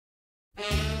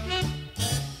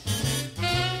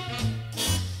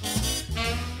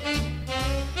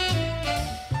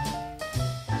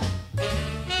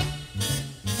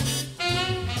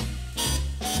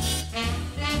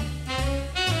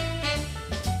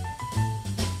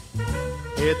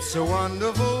It's a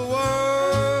wonderful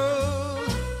world.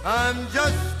 I'm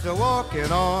just a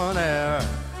walking on air.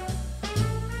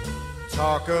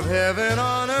 Talk of heaven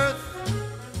on earth,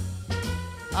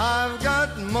 I've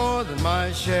got more than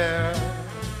my share.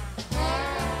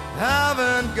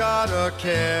 Haven't got a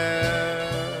care.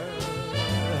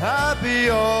 Happy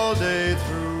all day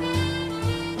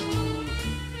through.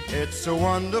 It's a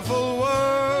wonderful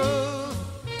world,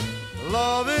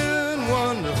 loving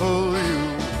wonderful you.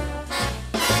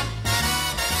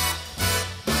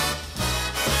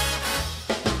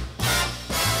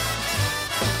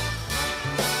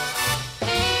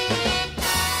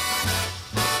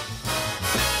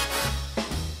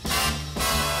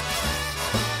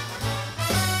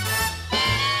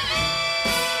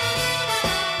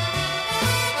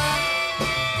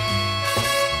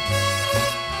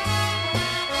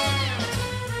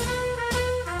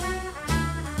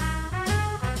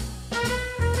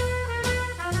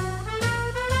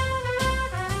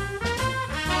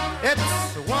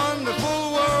 It's a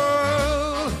wonderful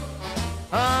world.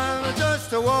 I'm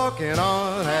just a walking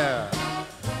on air.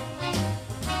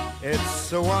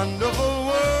 It's a wonderful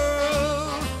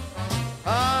world.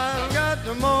 I've got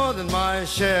more than my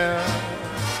share.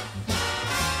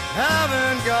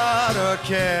 Haven't got a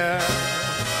care.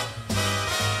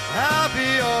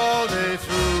 Happy all day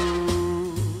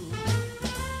through.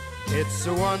 It's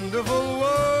a wonderful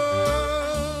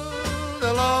world.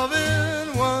 A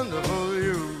loving wonderful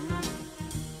you.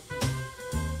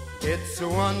 It's a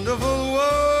wonderful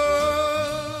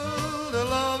world, a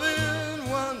loving,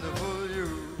 wonderful you.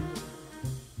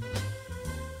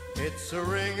 It's a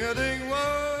ring-a-ding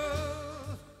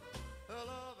world, a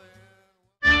loving...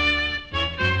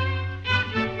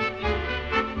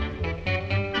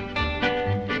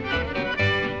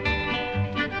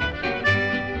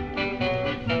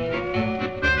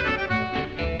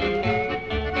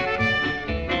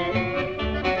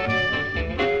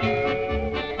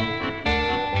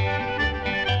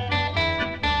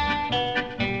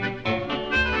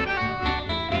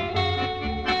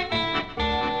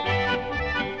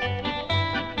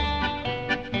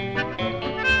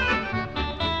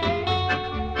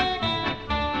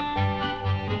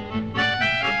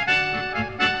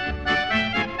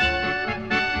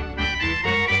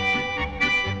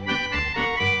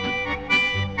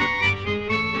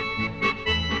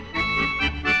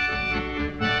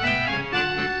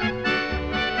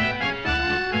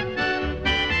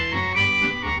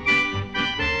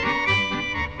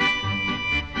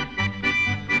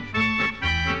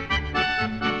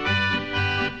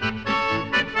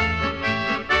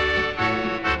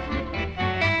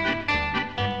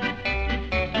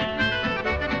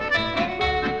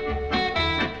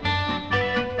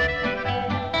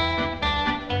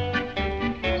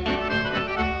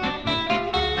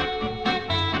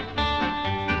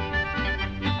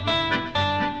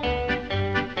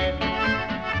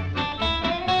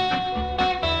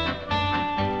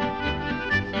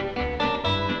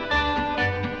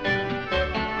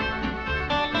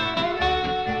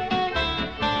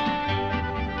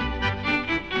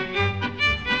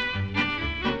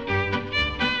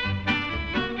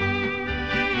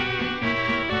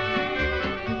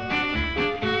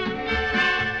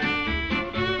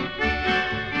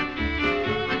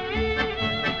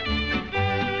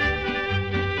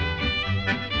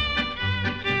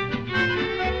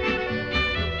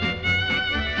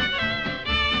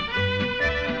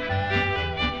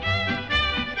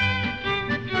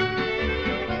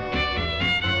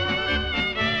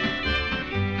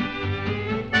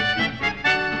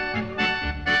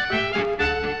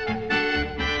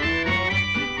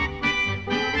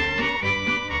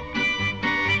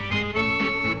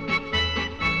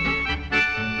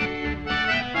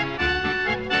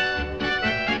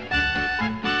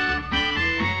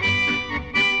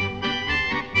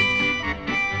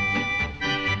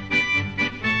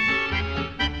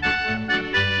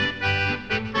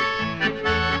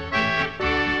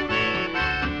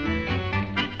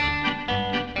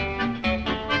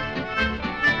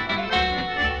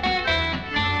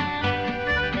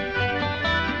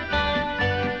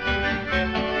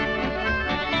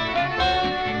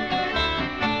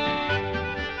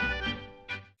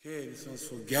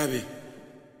 Gabby.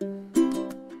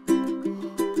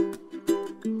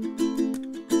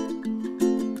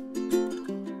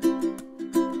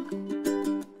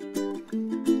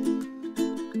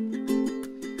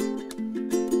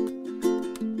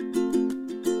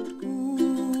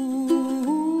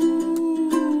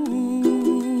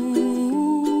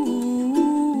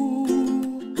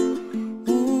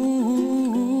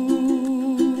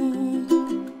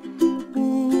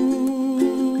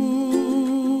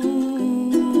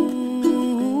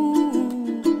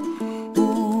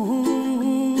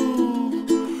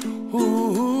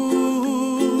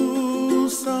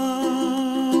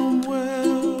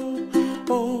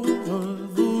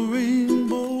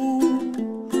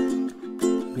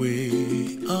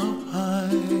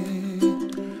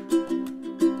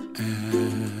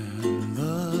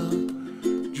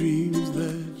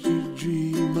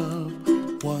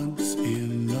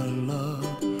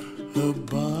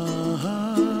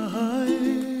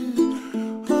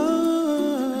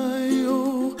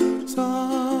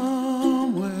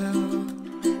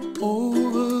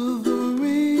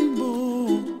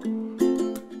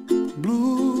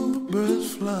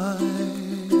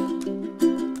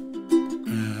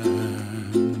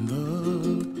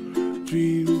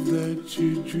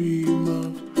 dream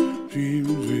of dreams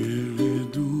really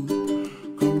do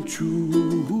come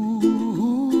true.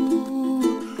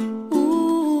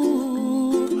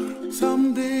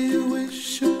 Someday you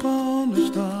wish upon a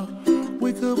star,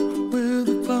 wake up where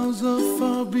the clouds are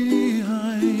far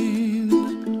behind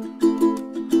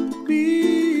me,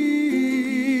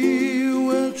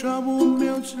 where trouble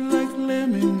melts like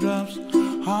lemon drops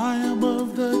high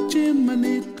above the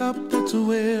chimney top. That's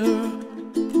where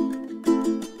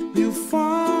you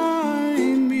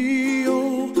find me,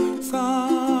 oh,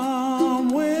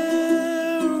 somewhere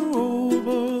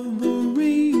over the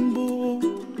rainbow.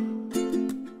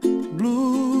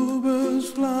 Bluebirds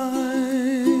fly,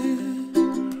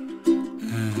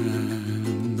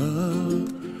 and the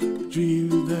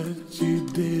dreams that you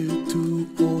dare to,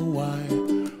 oh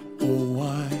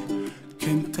why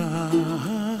can't I?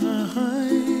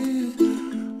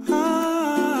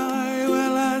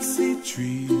 Well, I see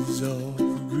trees of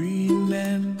green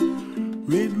and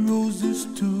red roses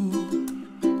too.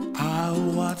 I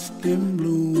watch them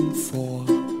bloom for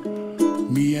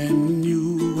me and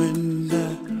you, and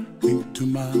I think to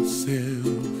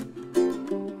myself,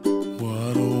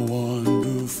 what a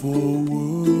wonderful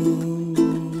world.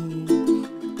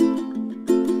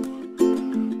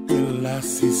 Well, I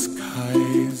see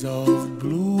skies of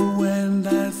blue and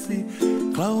I see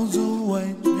clouds of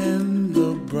white and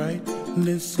the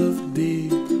brightness of day.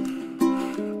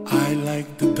 I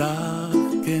like the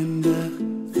dark and I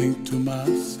think to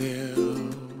myself,